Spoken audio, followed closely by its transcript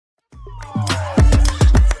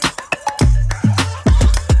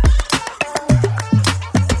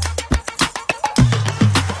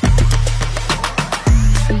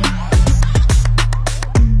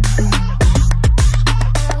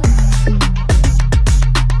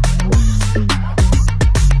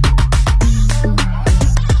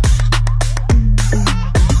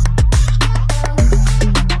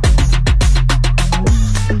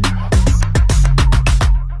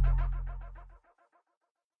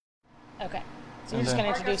Okay. So you're just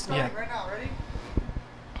going to introduce me. Yeah.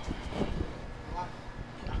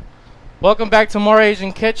 Welcome back to Mora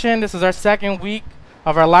Asian Kitchen. This is our second week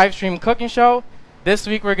of our live stream cooking show. This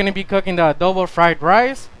week we're going to be cooking the adobo fried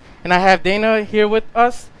rice. And I have Dana here with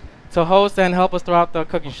us to host and help us throughout the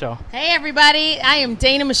cooking show. Hey everybody, I am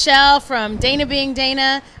Dana Michelle from Dana Being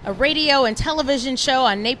Dana, a radio and television show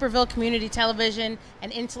on Naperville Community Television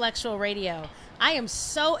and Intellectual Radio. I am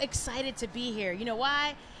so excited to be here. You know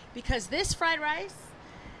why? Because this fried rice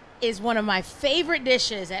is one of my favorite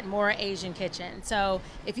dishes at Mora Asian Kitchen. So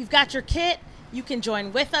if you've got your kit, you can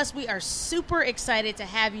join with us. We are super excited to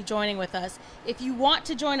have you joining with us. If you want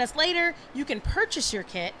to join us later, you can purchase your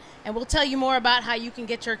kit, and we'll tell you more about how you can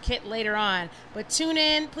get your kit later on. But tune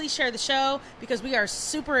in, please share the show, because we are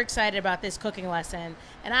super excited about this cooking lesson.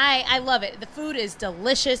 And I love it. The food is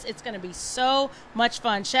delicious. It's going to be so much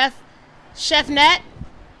fun. Chef Net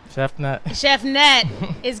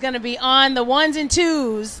is going to be on the ones and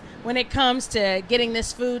twos when it comes to getting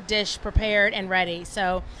this food dish prepared and ready.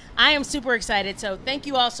 So I am super excited. So thank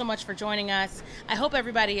you all so much for joining us. I hope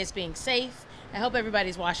everybody is being safe. I hope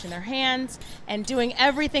everybody's washing their hands and doing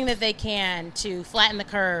everything that they can to flatten the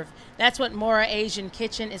curve. That's what Mora Asian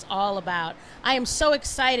Kitchen is all about. I am so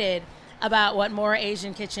excited about what Mora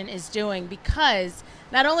Asian Kitchen is doing because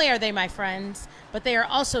not only are they my friends, but they are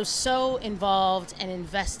also so involved and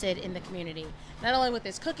invested in the community. Not only with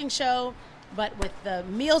this cooking show, but with the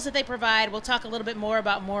meals that they provide. We'll talk a little bit more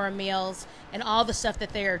about Mora meals and all the stuff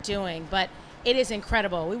that they are doing, but it is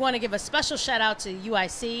incredible. We want to give a special shout out to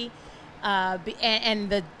𝗖𝗟𝗔𝗦𝗦 and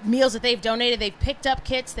the meals that they've donated. They've picked up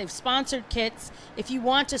kits, they've sponsored kits. If you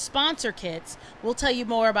want to sponsor kits, we'll tell you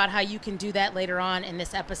more about how you can do that later on in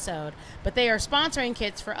this episode. But they are sponsoring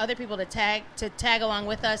kits for other people to tag along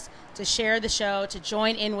with us, to share the show, to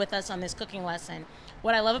join in with us on this cooking lesson.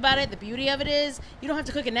 What I love about it, the beauty of it is, you don't have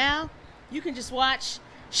to cook it now. You can just watch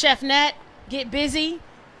Chef Net get busy,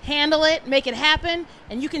 handle it, make it happen,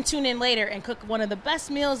 and you can tune in later and cook one of the best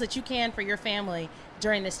meals that you can for your family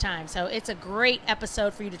during this time. So it's a great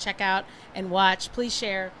episode for you to check out and watch. Please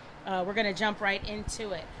share. We're going to jump right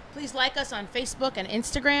into it. Please like us on Facebook and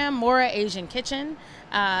Instagram, Mora Asian Kitchen.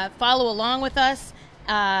 Follow along with us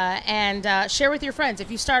and share with your friends. If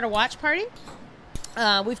you start a watch party,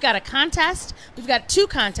 we've got a contest. We've got two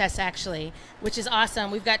contests, actually, which is awesome.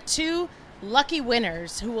 We've got two lucky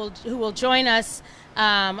winners who will join us,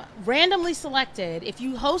 randomly selected. If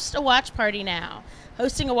you host a watch party now,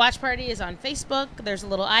 hosting a watch party is on Facebook. There's a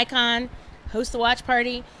little icon, host the watch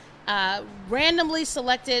party. Randomly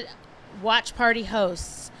selected watch party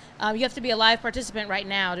hosts. You have to be a live participant right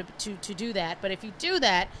now to do that. But if you do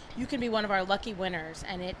that, you can be one of our lucky winners.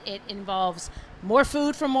 And it involves more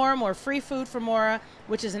food from Mora, more free food from Mora,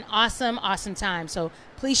 which is an awesome, awesome time. So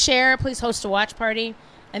please share, please host a watch party.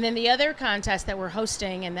 And then the other contest that we're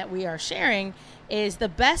hosting and that we are sharing is the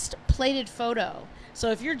best plated photo.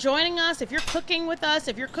 So if you're joining us, if you're cooking with us,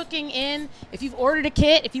 if you're cooking in, if you've ordered a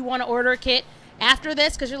kit, if you want to order a kit after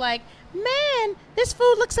this because you're like, man, this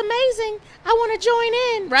food looks amazing, I want to join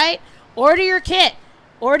in, right? Order your kit.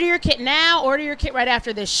 Order your kit now. Order your kit right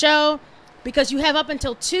after this show because you have up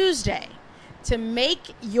until Tuesday to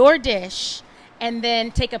make your dish and then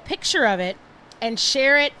take a picture of it and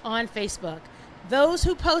share it on Facebook. Those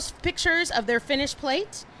who post pictures of their finished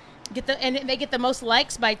plate and they get the most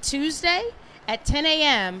likes by Tuesday at 10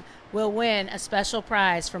 a.m. will win a special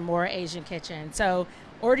prize from Mora Asian Kitchen. So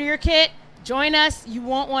order your kit, join us. You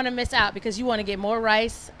won't want to miss out because you want to get more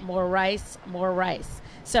rice, more rice, more rice.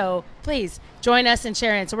 So please join us and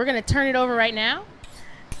share in. So we're going to turn it over right now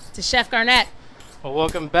to Chef Garnett. Well,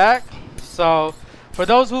 welcome back. So for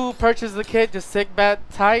those who purchased the kit, just sit back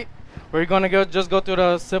tight. We're going to just go through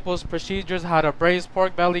the simplest procedures, how to braise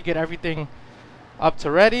pork belly, get everything up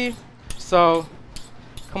to ready. So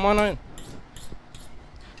come on in.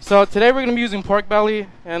 So today we're going to be using pork belly,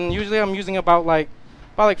 and usually I'm using about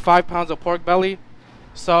 5 pounds of pork belly.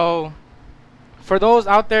 So for those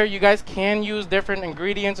out there, you guys can use different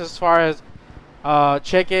ingredients as far as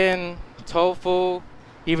chicken, tofu,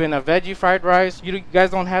 even a veggie fried rice. You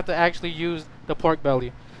guys don't have to actually use the pork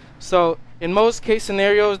belly. So in most case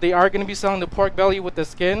scenarios, they are going to be selling the pork belly with the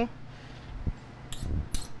skin.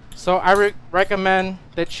 So I recommend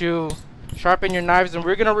that you sharpen your knives, and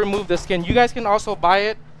we're going to remove the skin. You guys can also buy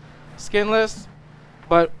it skinless,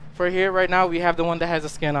 but for here right now, we have the one that has the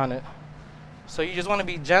skin on it. So you just want to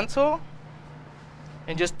be gentle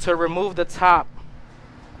and just to remove the top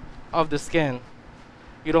of the skin.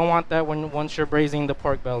 You don't want that once you're braising the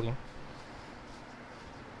pork belly.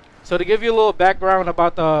 So to give you a little background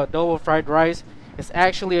about the adobo fried rice, it's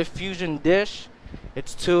actually a fusion dish.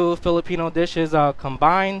 It's two Filipino dishes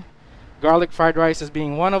combined. garlic fried rice as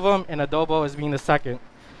being one of them, and adobo as being the second.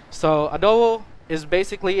 So adobo is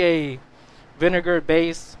basically a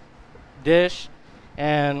vinegar-based dish,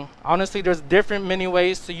 and honestly, there's different many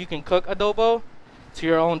ways so you can cook adobo to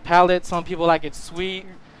your own palate. Some people like it sweet,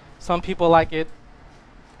 some people like it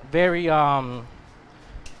very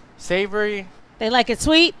savory. They like it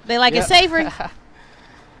sweet, they like it savory.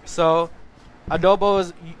 So adobo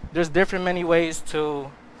is, there's different many ways to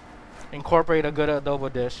incorporate a good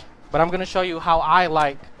adobo dish, but I'm gonna show you how I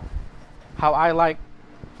like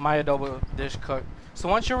my adobo dish cooked. So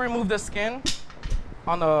once you remove the skin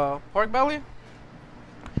on the pork belly,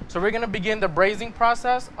 so we're gonna begin the braising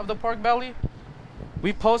process of the pork belly.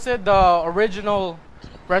 We posted the original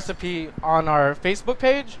recipe on our Facebook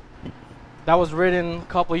page that was written a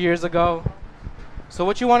couple years ago. So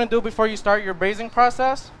what you want to do before you start your braising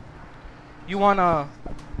process, you want to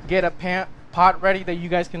get a pot ready that you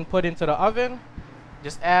guys can put into the oven.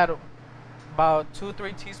 Just add about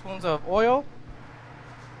 2-3 teaspoons of oil.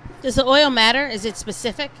 Does the oil matter? Is it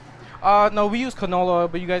specific? No, we use canola oil,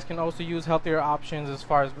 but you guys can also use healthier options as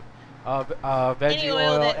far as veggie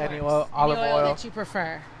oil, olive oil that you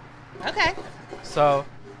prefer. Okay. So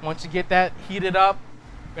once you get that heated up,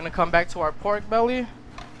 we're gonna come back to our pork belly.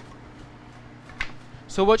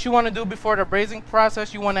 So what you want to do before the braising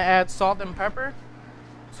process, you want to add salt and pepper.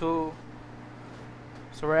 So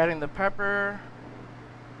we're adding the pepper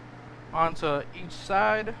onto each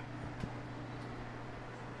side.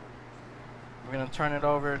 We're gonna turn it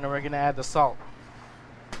over, and then we're gonna add the salt.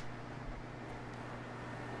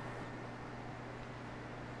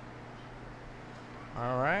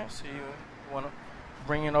 All right, so you want to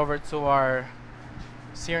bring it over to our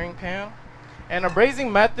searing pan. And a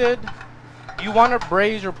braising method, you want to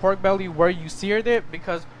braise your pork belly where you seared it,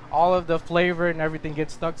 because all of the flavor and everything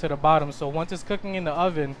gets stuck to the bottom. So once it's cooking in the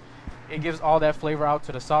oven, it gives all that flavor out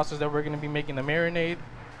to the sauces that we're going to be making the marinade.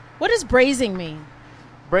 What does braising mean?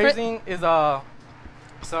 Braising is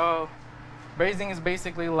braising is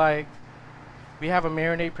basically like we have a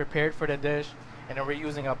marinade prepared for the dish, and then we're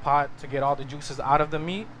using a pot to get all the juices out of the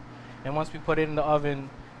meat. And once we put it in the oven,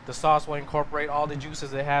 the sauce will incorporate all the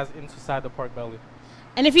juices it has inside the pork belly.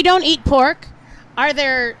 And if you don't eat pork, are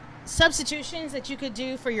there substitutions that you could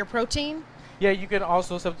do for your protein? Yeah, you can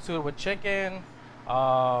also substitute it with chicken,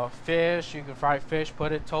 fish. You can fry fish,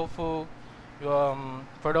 put it tofu.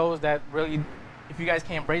 For those that really, if you guys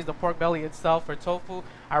can't braise the pork belly itself for tofu,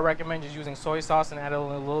 I recommend just using soy sauce and add a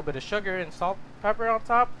little bit of sugar and salt, pepper on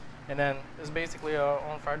top, and then it's basically our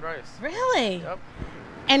own fried rice. Really? Yep.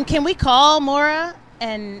 And can we call Mora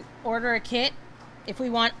and order a kit if we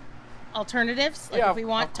want alternatives? Like yeah, if we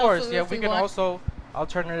want of course. tofu, Yeah, we can also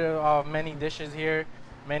alternative many dishes here.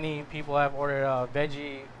 Many people have ordered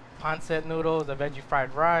veggie pancit noodles, a veggie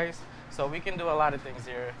fried rice. So we can do a lot of things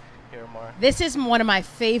here more. This is one of my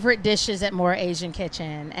favorite dishes at Mora Asian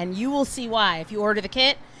Kitchen, and you will see why if you order the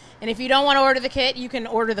kit. And if you don't want to order the kit, you can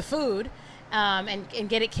order the food and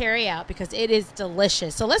get it carry out, because it is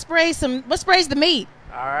delicious. So let's braise the meat.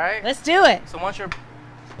 All right. Let's do it. So once your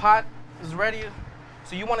pot is ready,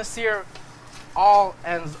 so you want to sear all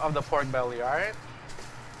ends of the pork belly, all right?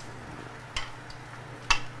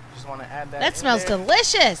 Just want to add that. That smells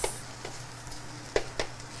delicious.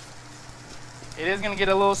 It is going to get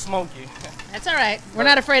a little smoky. That's all right. We're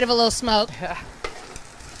not afraid of a little smoke.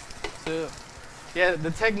 So, yeah,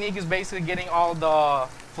 the technique is basically getting all the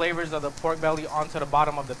flavors of the pork belly onto the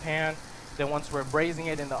bottom of the pan. Then once we're braising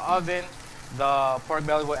it in the oven, the pork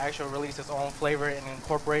belly will actually release its own flavor and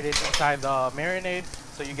incorporate it inside the marinade,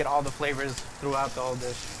 so you get all the flavors throughout the whole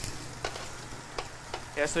dish.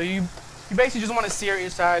 Yeah, so you basically just want to sear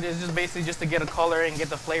each side. It's just basically just to get a color and get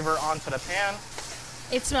the flavor onto the pan.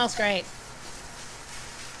 It smells great.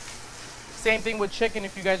 Same thing with chicken.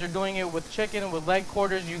 If you guys are doing it with chicken, with leg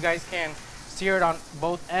quarters, you guys can sear it on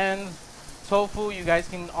both ends. Tofu, you guys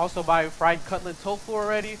can also buy fried cutlet tofu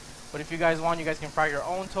already. But if you guys want, you guys can fry your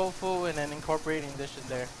own tofu and then incorporating dishes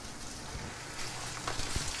there.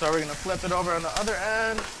 So we're gonna flip it over on the other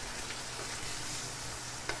end.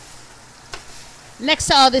 Next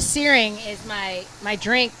to all this searing is my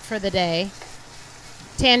drink for the day.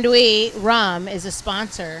 𝗕𝗲𝗏 rum is a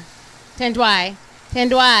sponsor.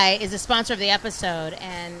 𝗕𝗲𝗏 is a sponsor of the episode,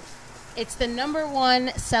 and it's the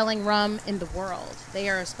 #1 selling rum in the world. They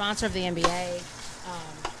are a sponsor of the NBA.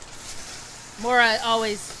 Mora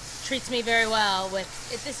always treats me very well with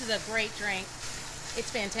it. This is a great drink.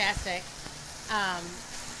 It's fantastic.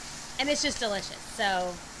 And it's just delicious.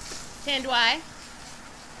 So, 𝗕𝗲𝗏.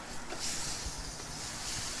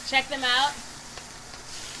 Check them out.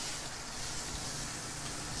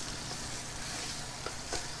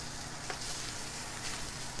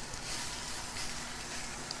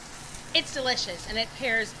 It's delicious, and it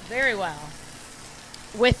pairs very well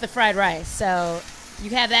with the fried rice. So you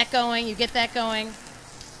have that going, you get that going.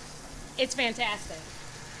 It's fantastic.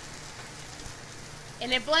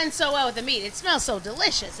 And it blends so well with the meat. It smells so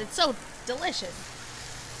delicious. It's so delicious.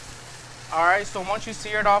 All right, so once you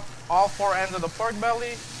seared off all 4 ends of the pork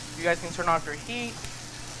belly, you guys can turn off your heat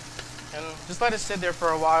and just let it sit there for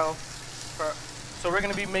a while. So we're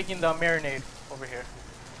gonna be making the marinade over here.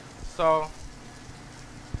 So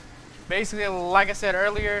basically, like I said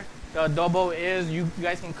earlier, the adobo is, you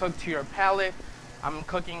guys can cook to your palate. I'm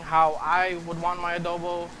cooking how I would want my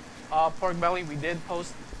adobo pork belly. We did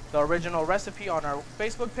post the original recipe on our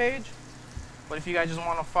Facebook page, but if you guys just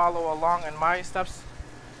want to follow along in my steps.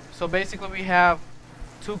 So basically we have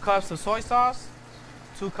 2 cups of soy sauce,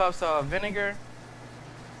 2 cups of vinegar,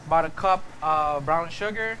 about 1 cup of brown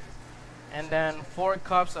sugar, and then 4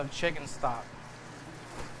 cups of chicken stock.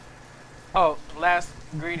 Oh, last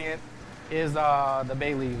ingredient is the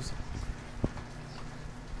bay leaves.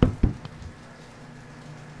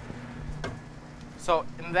 So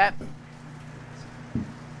in that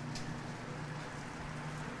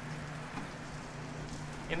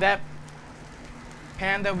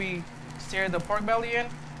pan that we seared the pork belly in,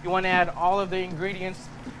 you want to add all of the ingredients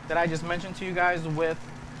that I just mentioned to you guys with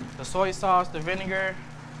the soy sauce, the vinegar.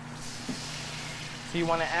 So you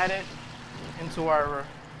want to add it into our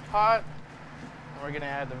pot. And we're going to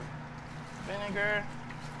add the vinegar.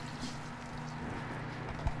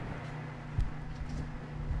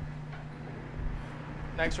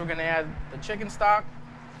 Next, we're going to add the chicken stock.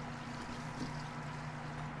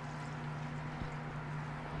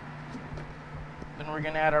 Then we're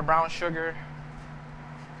going to add our brown sugar.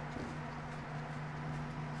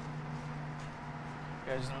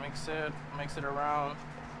 You guys just mix it around.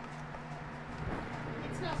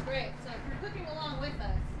 It smells great. So if you're cooking along with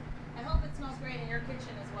us, I hope it smells great in your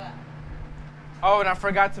kitchen as well. Oh, and I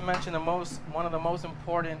forgot to mention one of the most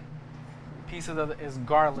important pieces of it is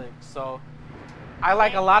garlic. So I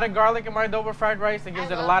like a lot of garlic in my adobo fried rice. It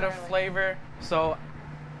gives it a lot of flavor. So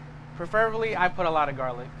preferably, I put a lot of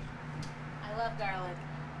garlic. I love garlic.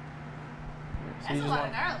 So That's a lot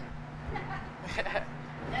of garlic.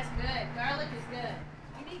 That's good. Garlic is good.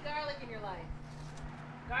 You need garlic in your life.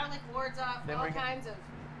 Garlic wards off all kinds of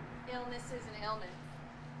illnesses and ailments.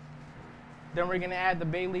 Then we're going to add the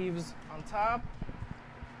bay leaves on top.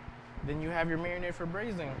 Then you have your marinade for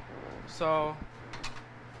braising. So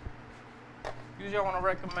usually I want to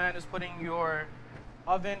recommend is putting your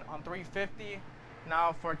oven on 350.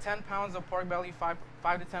 Now for 10 pounds of pork belly, 5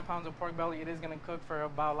 to 10 pounds of pork belly, it is going to cook for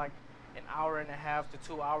about like 1.5 hours to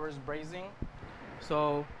 2 hours braising.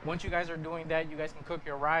 So once you guys are doing that, you guys can cook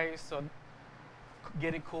your rice, so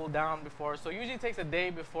get it cooled down before. So usually it takes a day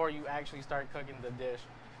before you actually start cooking the dish.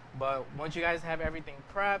 But once you guys have everything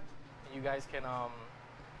prepped, you guys can,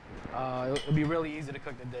 it'll be really easy to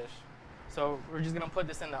cook the dish. So we're just gonna put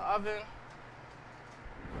this in the oven.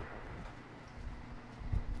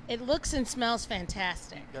 It looks and smells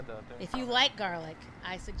fantastic. If you Okay. like garlic,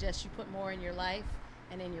 I suggest you put more in your life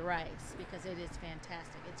and in your rice because it is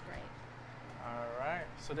fantastic. It's great. All right,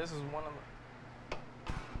 so this is one of the,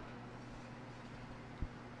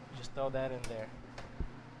 just throw that in there.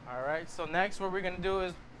 All right, so next what we're gonna do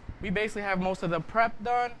is, we basically have most of the prep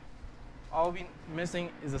done. All we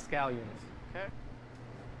missing is the scallions, okay?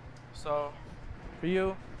 So for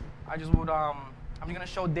you, I just would, I'm gonna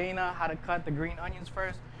show Dana how to cut the green onions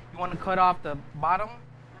first. You wanna cut off the bottom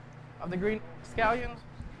of the green scallions.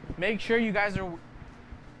 Make sure you guys are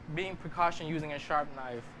being precaution using a sharp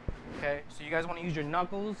knife, okay? So you guys wanna use your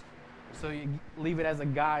knuckles, so you leave it as a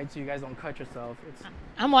guide so you guys don't cut yourself.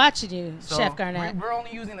 I'm watching you, So Chef Garnett. we're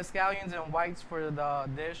only using the scallions and whites for the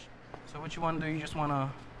dish. So what you want to do, you just want to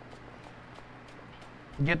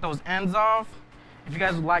get those ends off. If you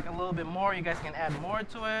guys would like a little bit more, you guys can add more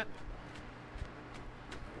to it.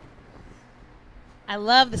 I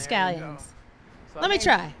love the There you go. scallions. So Let me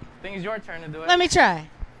try. I think it's your turn to do it. Let me try.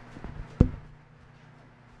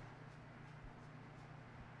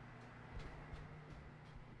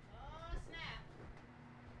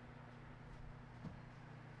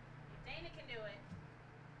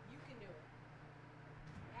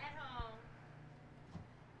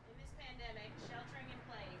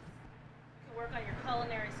 Work on your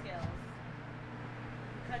culinary skills.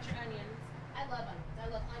 Cut your onions. I love onions. I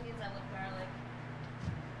love onions. I love garlic.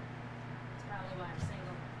 That's probably why I'm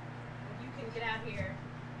single. You can get out here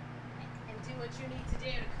and do what you need to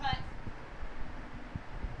do to cut.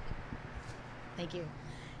 Thank you.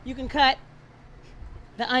 You can cut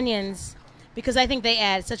the onions because I think they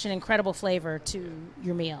add such an incredible flavor to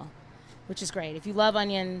your meal, which is great. If you love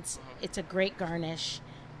onions, it's a great garnish.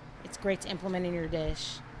 it's great to implement in your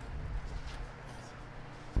dish.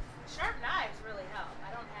 Sharp knives really help.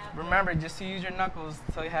 I don't have. Remember, just to use your knuckles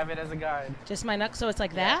to have it as a guide. Just my knuckle, so it's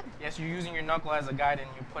like that? Yes, you're using your knuckle as a guide and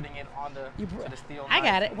you're putting it on the steel knife. I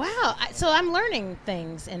got it. Wow. So I'm learning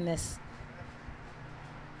things in this.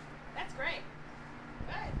 That's great.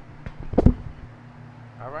 Good.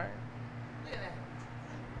 All right. Look at that.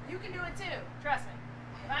 You can do it too. Trust me.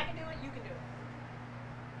 If I can do it, you can do it.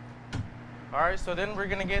 All right, so then we're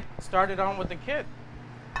gonna get started on with the kit.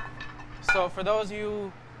 So for those of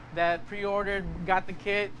you that pre-ordered, got the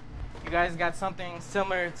kit, you guys got something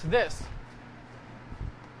similar to this.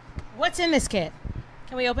 What's in this kit?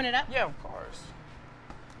 Can we open it up? Yeah, of course.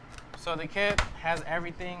 So the kit has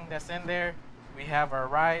everything that's in there. We have our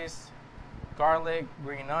rice, garlic,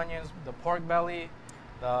 green onions, the pork belly,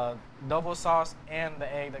 the double sauce, and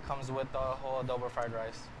the egg that comes with the whole adobo fried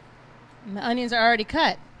rice. And the onions are already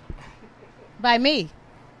cut. By me.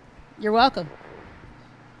 You're welcome.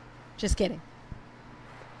 Just kidding.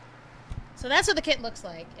 So that's what the kit looks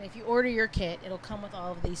like. And if you order your kit, it'll come with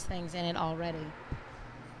all of these things in it already.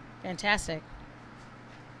 Fantastic.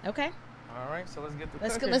 Okay. All right, so let's get to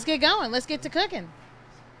cooking. Let's get going. Let's get to cooking.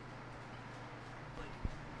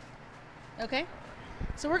 Okay.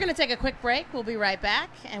 So we're going to take a quick break. We'll be right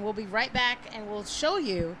back. And we'll be right back and we'll show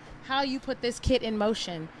you how you put this kit in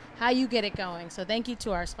motion, how you get it going. So thank you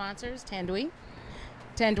to our sponsors,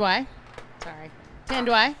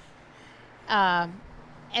 𝗕𝗲𝗗𝗕𝗲.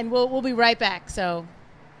 And we'll be right back. So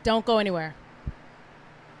don't go anywhere.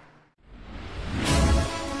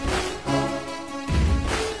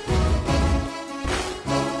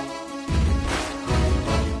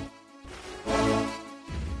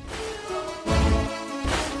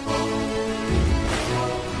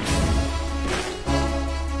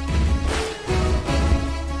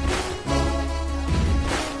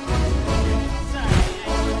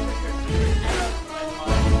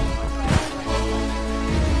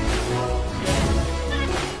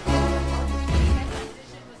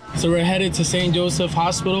 So we're headed to St. Joseph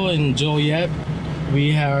Hospital in 𝗔𝗀𝗓𝗏.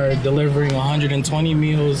 We are delivering 120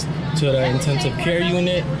 meals to the intensive care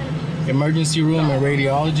unit, emergency room, and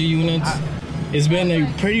radiology units. It's been a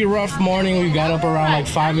pretty rough morning. We got up around like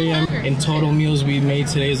 5 a.m. In total meals we made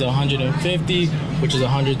today is 150, which is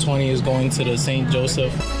 120 is going to the St.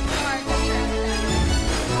 Joseph.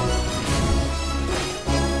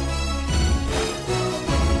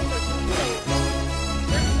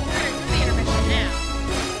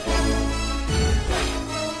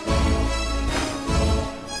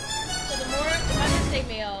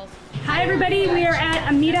 Hi everybody, we are at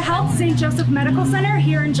Amita Health St. Joseph Medical Center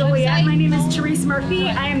here in 𝗔𝗀𝗓𝗏. My name is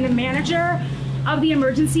𝗔𝗲𝗏. I am the manager of the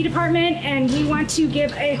emergency department, and we want to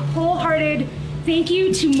give a wholehearted thank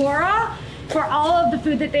you to Mora for all of the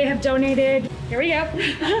food that they have donated. Here we go.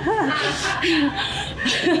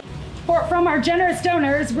 From our generous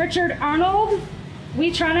donors, Richard Arnold,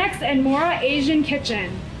 𝗕𝗏𝗄𝗏, and Mora Asian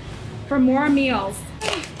Kitchen for Mora Meals.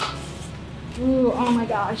 Ooh, oh my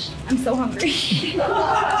gosh, I'm so hungry.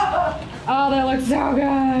 Oh, that looks so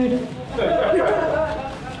good.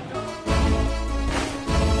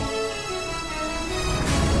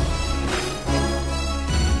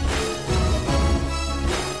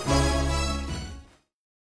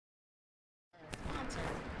 Sponsor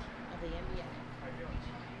of the NBA.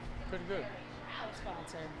 Pretty good. Proud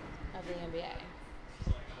sponsor of the NBA.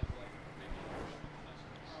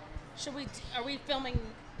 Are we filming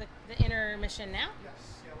the intermission now? Yes.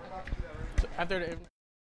 Yeah, we're about to do that right now. After the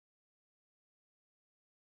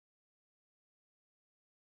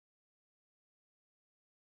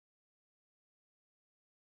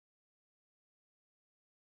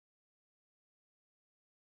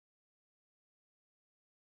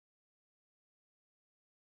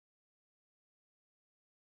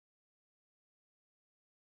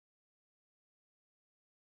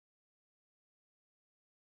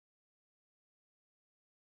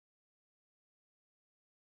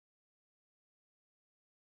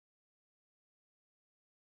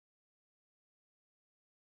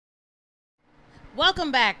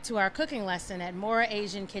Welcome back to our cooking lesson at Mora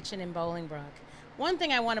Asian Kitchen in Bolingbrook. One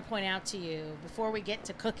thing I want to point out to you before we get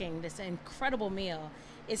to cooking this incredible meal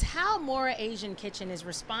is how Mora Asian Kitchen is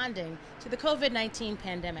responding to the COVID-19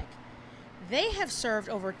 pandemic. They have served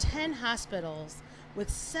over 10 hospitals with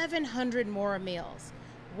 700 Mora meals.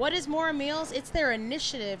 What is Mora Meals? It's their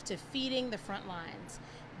initiative to feeding the front lines.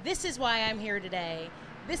 This is why I'm here today.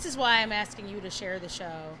 This is why I'm asking you to share the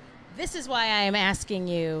show. This is why I am asking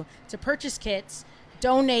you to purchase kits,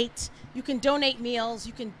 donate. You can donate meals.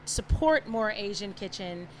 You can support Mora Asian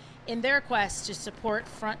Kitchen in their quest to support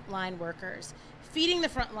frontline workers. feeding the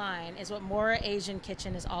front line is what Mora Asian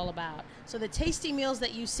Kitchen is all about. So the tasty meals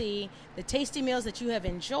that you see, the tasty meals that you have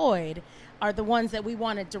enjoyed, are the ones that we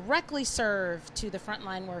want to directly serve to the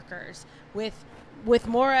frontline workers with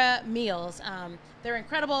Mora meals. They're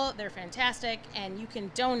incredible, they're fantastic, and you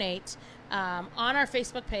can donate on our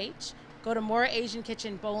Facebook page. Go to Mora Asian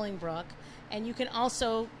Kitchen Bolingbrook, and you can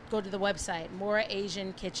also go to the website,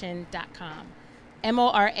 MORA-AsianKitchen.com.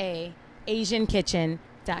 MORA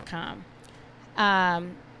AsianKitchen.com.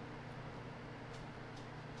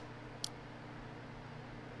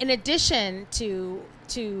 In addition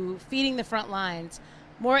to feeding the front lines,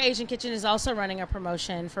 Mora Asian Kitchen is also running a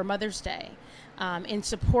promotion for Mother's Day in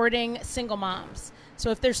supporting single moms.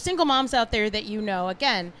 So if there's single moms out there that you know,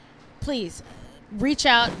 again, please reach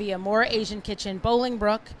out via Mora Asian Kitchen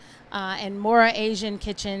Bolingbrook and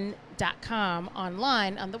MORA-AsianKitchen.com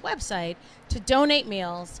online on the website to donate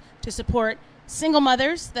meals to support single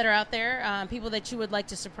mothers that are out there, people that you would like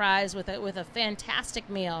to surprise with a fantastic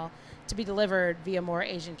meal to be delivered via Mora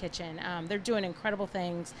Asian Kitchen. They're doing incredible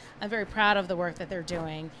things. I'm very proud of the work that they're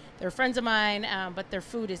doing. They're friends of mine, but their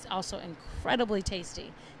food is also incredibly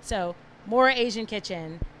tasty. So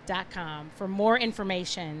MORA-AsianKitchen.com for more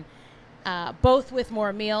information, both with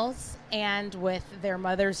more meals and with their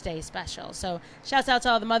Mother's Day special. So shouts out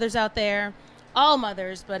to all the mothers out there, all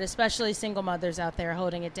mothers, but especially single mothers out there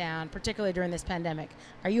holding it down, particularly during this pandemic.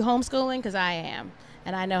 Are you homeschooling? Because I am,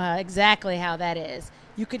 and I know exactly how that is.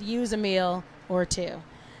 You could use a meal or two.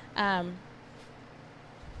 I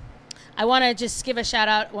want to just give a shout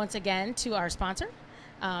out once again to our sponsor,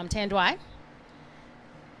 𝗕𝗲𝗄𝗏,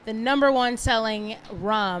 the #1 selling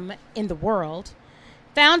rum in the world.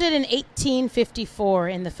 Founded in 1854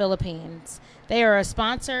 in the Philippines. They are a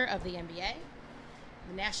sponsor of the NBA,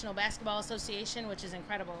 the National Basketball Association, which is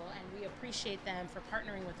incredible, and we appreciate them for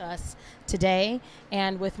partnering with us today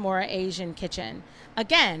and with Mora Asian Kitchen.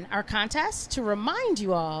 Again, our contest to remind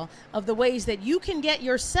you all of the ways that you can get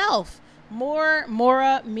yourself more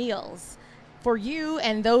Mora meals for you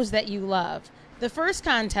and those that you love. The first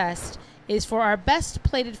contest is for our best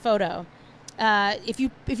plated photo. If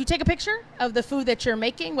you take a picture of the food that you're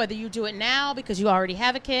making, whether you do it now because you already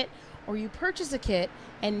have a kit, or you purchase a kit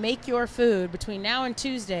and make your food between now and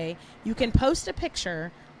Tuesday, you can post a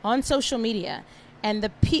picture on social media, and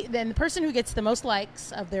then the person who gets the most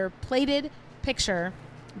likes of their plated picture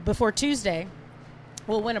before Tuesday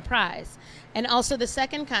will win a prize. And also the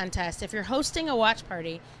second contest, if you're hosting a watch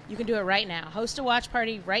party, you can do it right now. Host a watch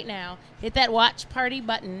party right now. Hit that watch party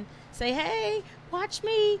button. Say, hey, watch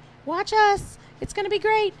me, watch us. It's going to be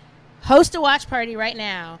great. Host a watch party right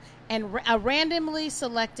now, and a randomly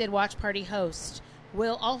selected watch party host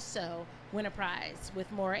will also win a prize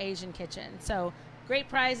with Mora Asian Kitchen. So great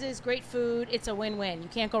prizes, great food. It's a win-win. You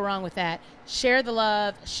can't go wrong with that. Share the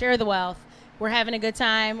love, share the wealth. We're having a good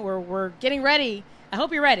time. We're getting ready. I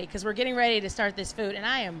hope you're ready, because we're getting ready to start this food.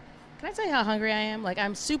 And can I tell you how hungry I am? Like,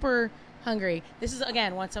 I'm super hungry. This is,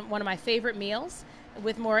 again, one of my favorite meals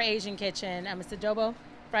with Mora Asian Kitchen. It's adobo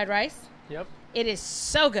fried rice. Yep. It is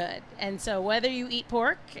so good. And so whether you eat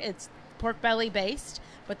pork, it's pork belly based,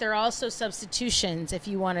 but there are also substitutions if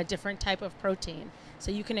you want a different type of protein. So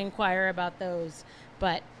you can inquire about those.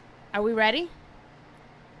 But are we ready?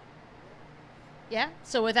 Yeah?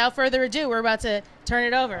 So without further ado, we're about to turn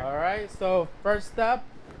it over. All right. So first step,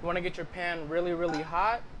 you want to get your pan really, really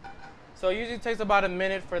hot. So it usually takes about a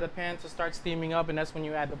minute for the pan to start steaming up, and that's when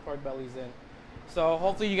you add the pork bellies in. So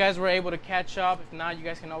hopefully you guys were able to catch up. If not, you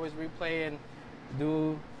guys can always replay and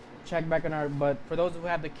check back on our, but for those who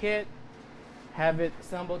have the kit, have it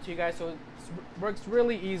assembled to you guys. So it works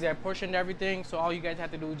really easy. I portioned everything, so all you guys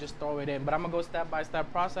have to do is just throw it in. But I'm gonna go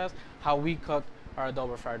step-by-step process how we cook our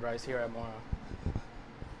adobo fried rice here at Mora.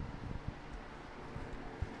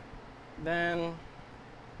 Then,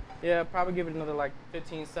 yeah, probably give it another like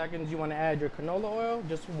 15 seconds. You want to add your canola oil,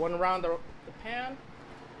 just one around the pan.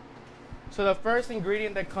 So the first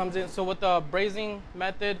ingredient that comes in, so with the braising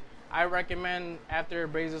method, I recommend after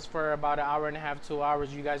it braises for about an hour and a half, 2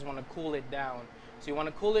 hours, you guys want to cool it down. So you want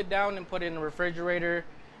to cool it down and put it in the refrigerator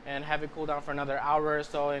and have it cool down for another hour or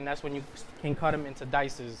so, and that's when you can cut them into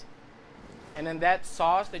dices. And then that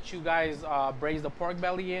sauce that you guys braise the pork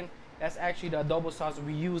belly in, that's actually the adobo sauce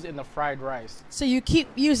we use in the fried rice. So you keep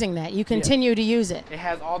using that. You continue to use it. It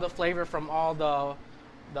has all the flavor from all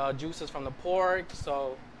the juices from the pork,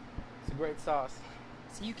 so it's a great sauce.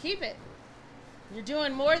 So you keep it. You're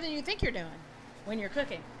doing more than you think you're doing when you're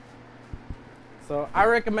cooking. So I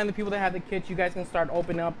recommend the people that have the kit, you guys can start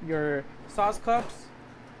opening up your sauce cups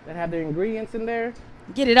that have their ingredients in there.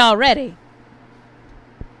 Get it all ready.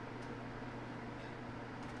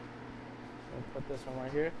 Put this one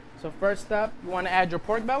right here. So first step, you want to add your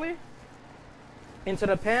pork belly into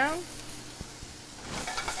the pan.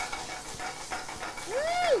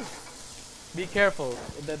 Woo! Be careful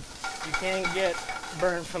that you can't get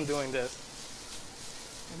burned from doing this.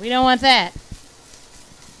 We don't want that.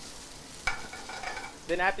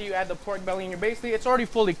 Then after you add the pork belly in, basically it's already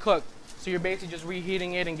fully cooked. So you're basically just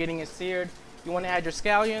reheating it and getting it seared. You want to add your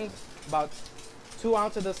scallions, about 2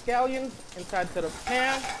 ounces of scallions inside to the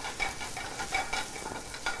pan.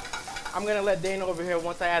 I'm gonna let Dana over here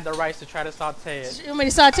once I add the rice to try to saute it. You want me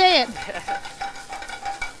to saute it?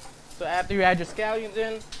 So after you add your scallions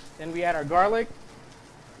in, then we add our garlic.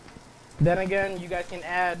 Then again, you guys can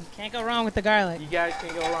add. Can't go wrong with the garlic. You guys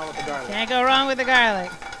can go wrong with the garlic. Can't go wrong with the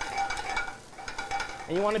garlic.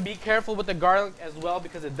 And you want to be careful with the garlic as well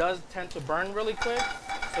because it does tend to burn really quick.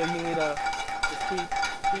 So you need to just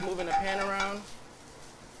keep moving the pan around.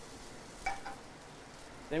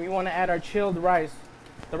 Then we want to add our chilled rice.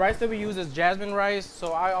 The rice that we use is jasmine rice.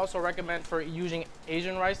 So I also recommend for using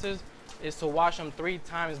Asian rices is to wash them 3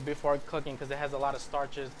 times before cooking because it has a lot of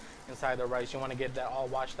starches inside the rice. You want to get that all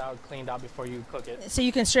washed out, cleaned out before you cook it. So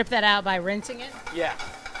you can strip that out by rinsing it? Yeah.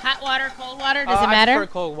 Hot water, cold water, does it matter? I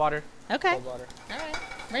prefer cold water. Okay. Cold water. All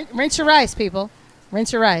right. Rinse your rice, people.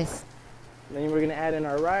 Rinse your rice. Then we're going to add in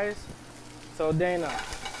our rice. So Dana,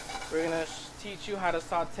 we're going to teach you how to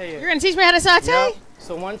saute it. You're going to teach me how to saute? Yep.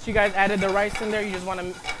 So once you guys added the rice in there, you just want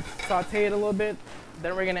to saute it a little bit.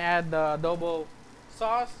 Then we're going to add the adobo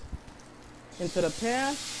sauce into the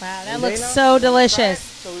pan. Wow, that looks so delicious.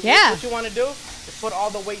 So yeah. What you want to do is put all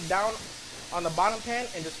the weight down on the bottom pan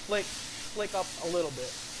and just flick up a little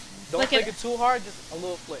bit. Don't flick it too hard, just a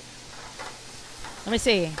little flick. Let me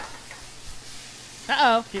see.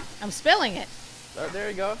 Uh-oh, I'm spilling it. There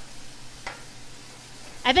you go.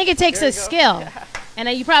 I think it takes a skill. Yeah. And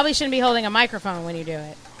you probably shouldn't be holding a microphone when you do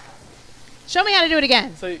it. Show me how to do it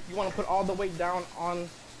again. So you want to put all the weight down on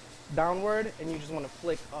downward, and you just want to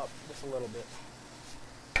flick up just a little bit.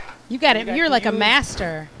 You got it. You're like a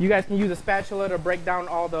master. You guys can use a spatula to break down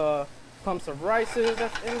all the clumps of rices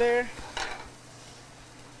that's in there.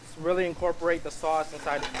 Just really incorporate the sauce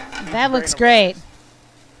inside. That looks great.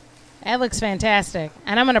 That looks fantastic.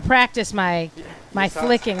 And I'm going to practice my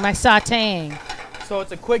flicking, my sauteing. So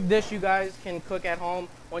it's a quick dish you guys can cook at home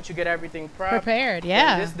once you get everything prepared.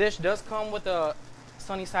 Yeah. And this dish does come with a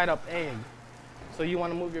sunny side up egg. So you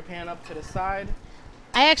want to move your pan up to the side.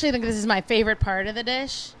 I actually think this is my favorite part of the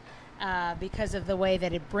dish because of the way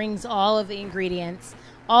that it brings all of the ingredients,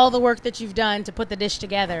 all the work that you've done to put the dish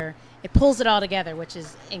together. It pulls it all together, which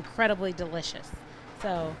is incredibly delicious.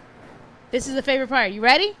 So this is the favorite part. You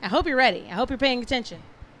ready? I hope you're ready. I hope you're paying attention.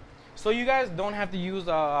 So you guys don't have to use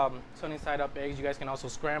sunny side up eggs. You guys can also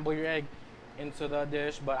scramble your egg into the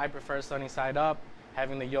dish, but I prefer sunny side up,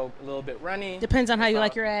 having the yolk a little bit runny. Depends on how you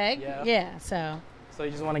like your egg. Yeah. So you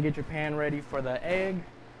just want to get your pan ready for the egg,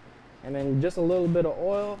 and then just a little bit of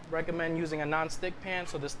oil. Recommend using a non-stick pan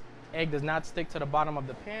so this egg does not stick to the bottom of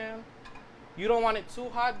the pan. You don't want it too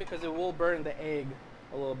hot because it will burn the egg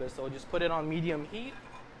a little bit, so just put it on medium heat.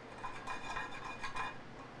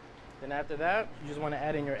 Then after that, you just want to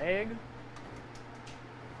add in your egg.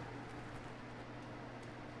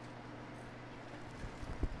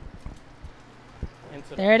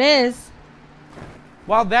 There it is.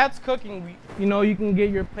 While that's cooking, you can get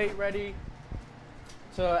your plate ready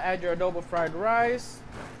to add your adobo fried rice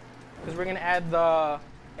because we're going to add the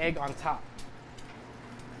egg on top.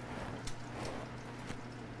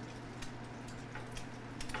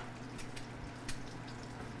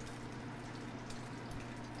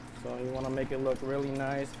 So you want to make it look really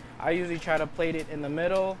nice. I usually try to plate it in the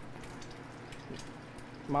middle,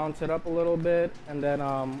 mount it up a little bit, and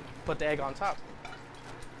then put the egg on top.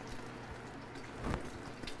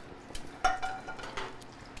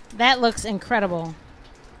 That looks incredible.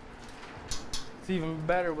 It's even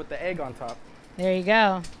better with the egg on top. There you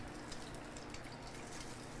go.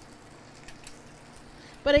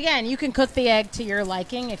 But again, you can cook the egg to your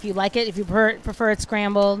liking if you like it, if you prefer it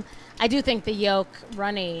scrambled. I do think the yolk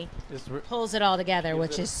runny pulls it all together,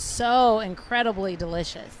 which is so incredibly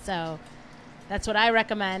delicious. So that's what I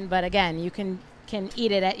recommend. But again, you can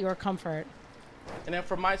eat it at your comfort. And then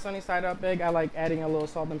for my sunny side up egg, I like adding a little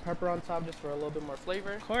salt and pepper on top just for a little bit more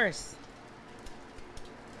flavor. Of course.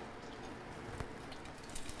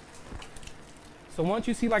 So once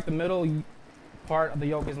you see like the middle part of the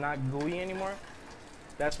yolk is not gooey anymore,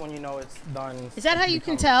 that's when you know it's done. Is that how you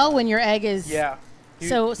can tell when your egg is? Yeah.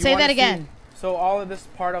 So say that again. So all of this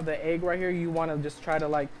part of the egg right here, you want to just try to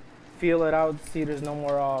like feel it out, see there's no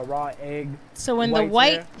more raw egg. So when the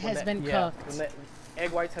white has been cooked. When the egg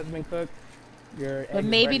whites has been cooked, your egg But is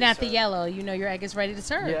maybe ready not to the serve. yellow. You know your egg is ready to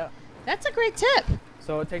serve. Yeah. That's a great tip.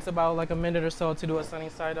 So it takes about like a minute or so to do a sunny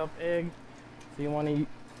side up egg. So you want to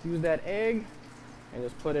use that egg and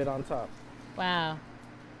just put it on top. Wow.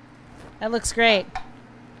 That looks great.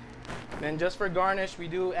 Then just for garnish, we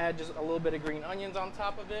do add just a little bit of green onions on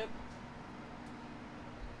top of it.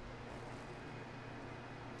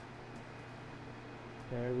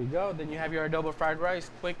 There we go. Then you have your adobo fried rice.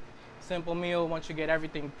 Quick, simple meal once you get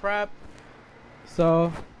everything prepped. So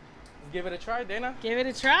let's give it a try, Dana. Give it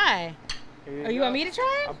a try. Here Oh, you want me to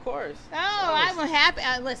try it? Of course. Oh, I'm happy.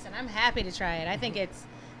 Listen, I'm happy to try it. I think it's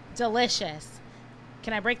delicious.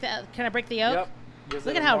 Can I break the yolk? Yep. Gives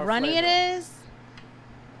Look it at how more runny flavor. it is.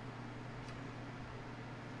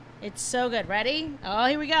 It's so good. Ready? Oh,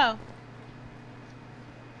 here we go.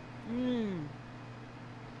 Mmm.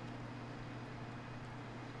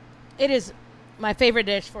 It is my favorite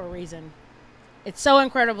dish for a reason. It's so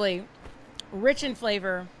incredibly rich in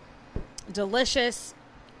flavor, delicious.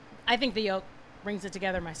 I think the yolk brings it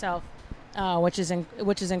together myself, which is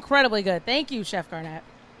incredibly good. Thank you, Chef Garnett.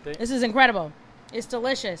 This is incredible. It's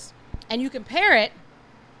delicious, and you can pair it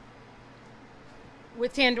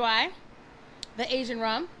with 𝗕𝗲𝗏𝗃, the Asian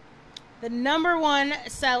rum, the #1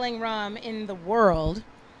 selling rum in the world.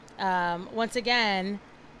 Once again,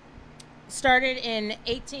 started in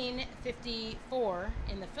 1854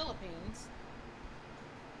 in the Philippines,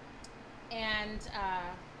 and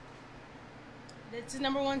it's the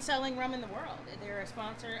 #1 selling rum in the world. They're a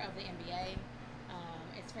sponsor of the NBA.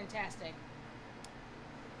 It's fantastic.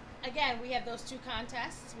 Again, we have those 2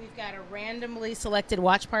 contests. We've got a randomly selected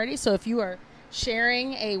watch party. So if you are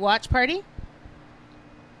sharing a watch party,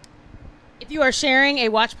 you are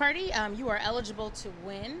eligible to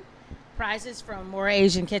win prizes from Mora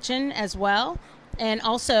Asian Kitchen as well. And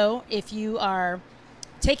also, if you are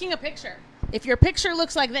taking a picture, if your picture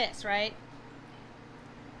looks like this, right?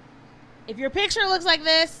 If your picture looks like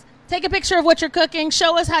this, take a picture of what you're cooking.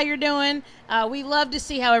 Show us how you're doing. We love to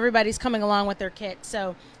see how everybody's coming along with their kit.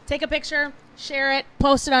 So take a picture, share it,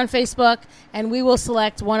 post it on Facebook, and we will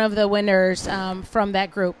select one of the winners from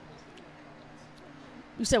that group.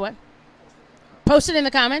 You said what? Post it in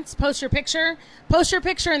the comments. Post your picture. Post your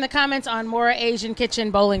picture in the comments on Mora Asian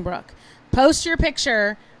Kitchen Bolingbrook. Post your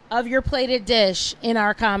picture of your plated dish in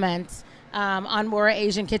our comments on Mora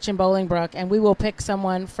Asian Kitchen Bolingbrook, and we will pick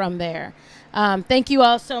someone from there. Thank you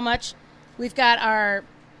all so much. We've got our...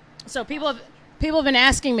 So people have been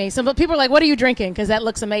asking me. Some people are like, what are you drinking? Because that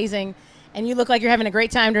looks amazing. And you look like you're having a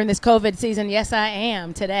great time during this COVID season. Yes, I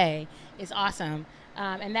am today. It's awesome.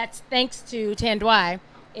 And that's thanks to 𝗕𝗲𝗏𝗃.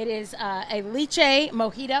 It is a 𝗕𝗏𝗏𝗃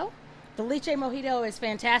mojito. The 𝗕𝗏𝗏 mojito is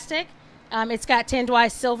fantastic. It's got 𝗕𝗲𝗏𝗃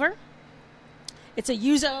silver. It's a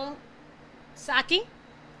yuzu sake,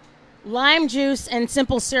 lime juice, and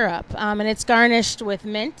simple syrup. And it's garnished with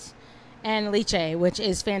mint and 𝗕𝗏𝗏𝗃, which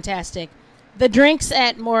is fantastic. The drinks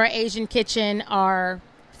at Mora Asian Kitchen are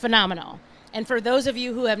phenomenal. And for those of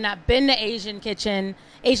you who have not been to Asian Fusion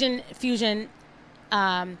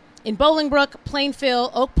in Bolingbrook,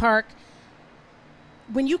 Plainfield, Oak Park,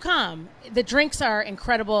 when you come, the drinks are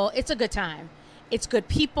incredible. It's a good time. It's good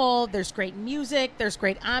people. There's great music. There's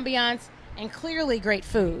great ambiance, and clearly great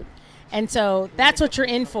food. And so that's what you're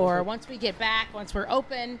in for once we get back, once we're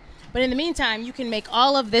open. But in the meantime, you can make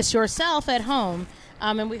all of this yourself at home.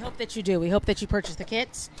 And we hope that you do. We hope that you purchase the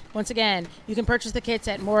kits. Once again, you can purchase the kits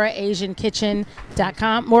at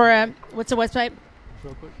MORAasiankitchen.com. Mora, what's the website?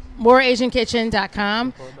 Real quick.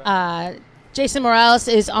 MORAasiankitchen.com. Jason Morales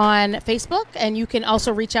is on Facebook, and you can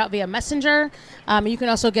also reach out via Messenger. You can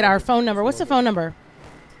also get our phone number. What's the phone number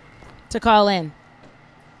to call in?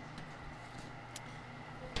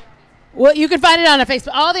 Well, you can find it on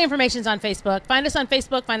Facebook. All the information's on Facebook. Find us on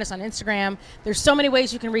Facebook. Find us on Instagram. There's so many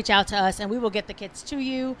ways you can reach out to us, and we will get the kits to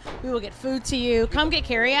you. We will get food to you. Come get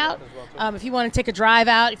carry out. If you want to take a drive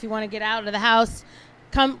out, if you want to get out of the house,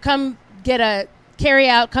 come get a carry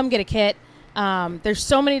out. Come get a kit. There's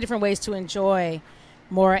so many different ways to enjoy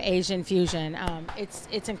Mora Asian Fusion.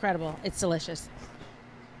 It's incredible. It's delicious.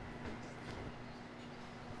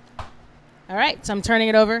 All right, so I'm turning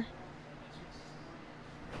it over.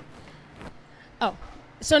 Oh,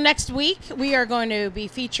 so next week we are going to be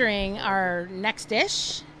featuring our next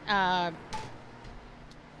dish.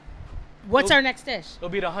 What's our next dish? It'll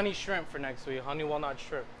be the honey shrimp for next week, honey walnut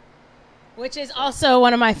shrimp. Which is also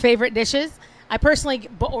one of my favorite dishes. I personally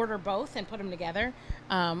order both and put them together,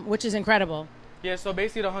 which is incredible. Yeah, so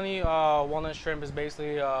basically the honey walnut shrimp is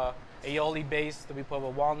basically aioli base that we put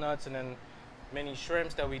with walnuts, and then mini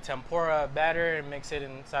shrimps that we tempura batter and mix it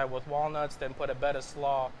inside with walnuts, then put a bed of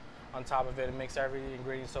slaw on top of it and mix every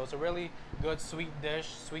ingredient. So it's a really good sweet dish,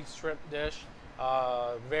 sweet shrimp dish.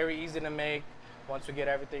 Very easy to make once we get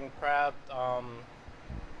everything prepped.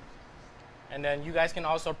 And then you guys can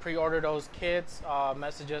also pre-order those kits,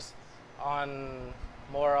 message us on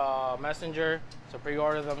Mora Messenger, so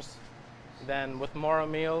pre-order them. Then with Mora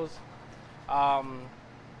Meals,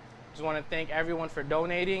 just want to thank everyone for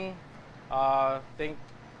donating. Think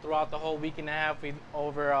throughout the whole week and a half, we've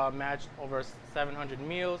matched over 700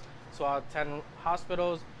 meals to our 10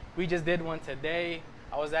 hospitals. We just did one today.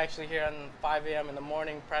 I was actually here at 5 a.m. in the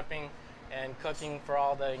morning prepping and cooking for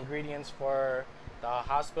all the ingredients for the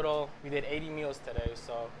hospital. We did 80 meals today,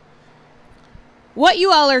 so. What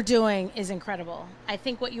you all are doing is incredible. I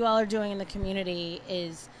think what you all are doing in the community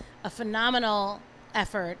is a phenomenal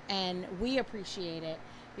effort, and we appreciate it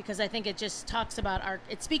because I think it just talks about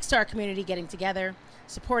it speaks to our community getting together,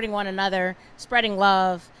 supporting one another, spreading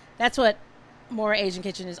love. That's what Mora Asian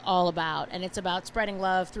Kitchen is all about, and it's about spreading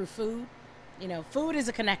love through food. You know, food is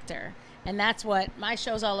a connector, and that's what my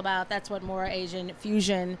show's all about. That's what Mora Asian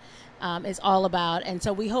Fusion is all about. And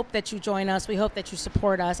so we hope that you join us. We hope that you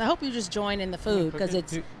support us. I hope you just join in the food because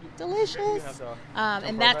it's delicious.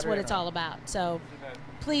 And that's what it's all about. So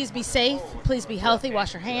please be safe. Please be healthy.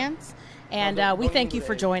 Wash your hands. And we thank you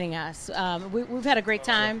for joining us. We've had a great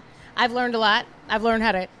time. I've learned a lot. I've learned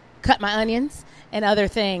how to cut my onions and other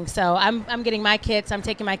things. So I'm getting my kits. I'm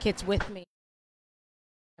taking my kits with me.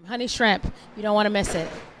 Honey shrimp. You don't want to miss it.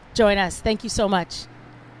 Join us. Thank you so much.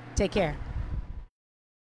 Take care.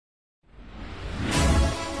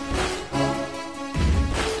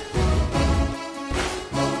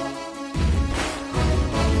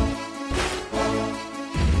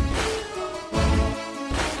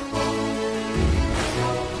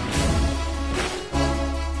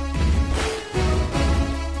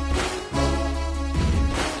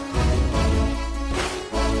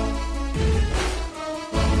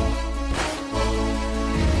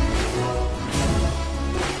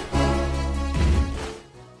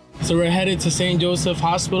 So we're headed to St. Joseph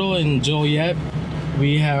Hospital in Joliet.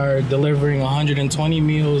 We are delivering 120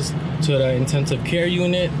 meals to the intensive care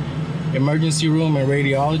unit, emergency room, and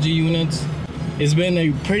radiology units. It's been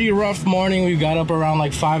a pretty rough morning. We got up around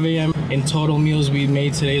like 5 a.m. In total meals we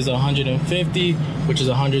made today is 150, which is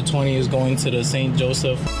 120 is going to the St.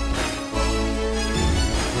 Joseph.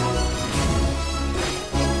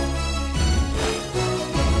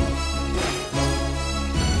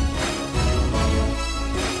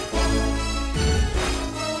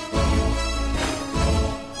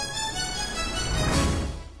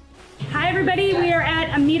 Everybody, we are at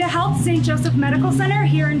𝗲𝗏 St. Joseph Medical Center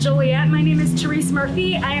here in Joliet. My name is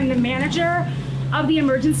𝗕𝗏𝗏. I am the manager of the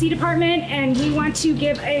emergency department, and we want to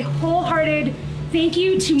give a wholehearted thank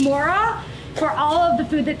you to Mora for all of the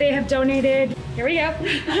food that they have donated. Here we go.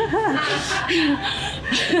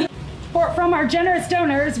 From our generous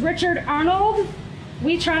donors, Richard Arnold,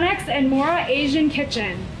 𝗲𝗏𝗄𝗏, and Mora Asian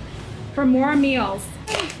Kitchen for Mora Meals.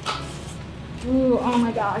 Ooh, oh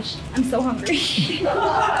my gosh, I'm so hungry.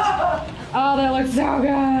 Oh, that looks so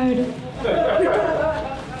good.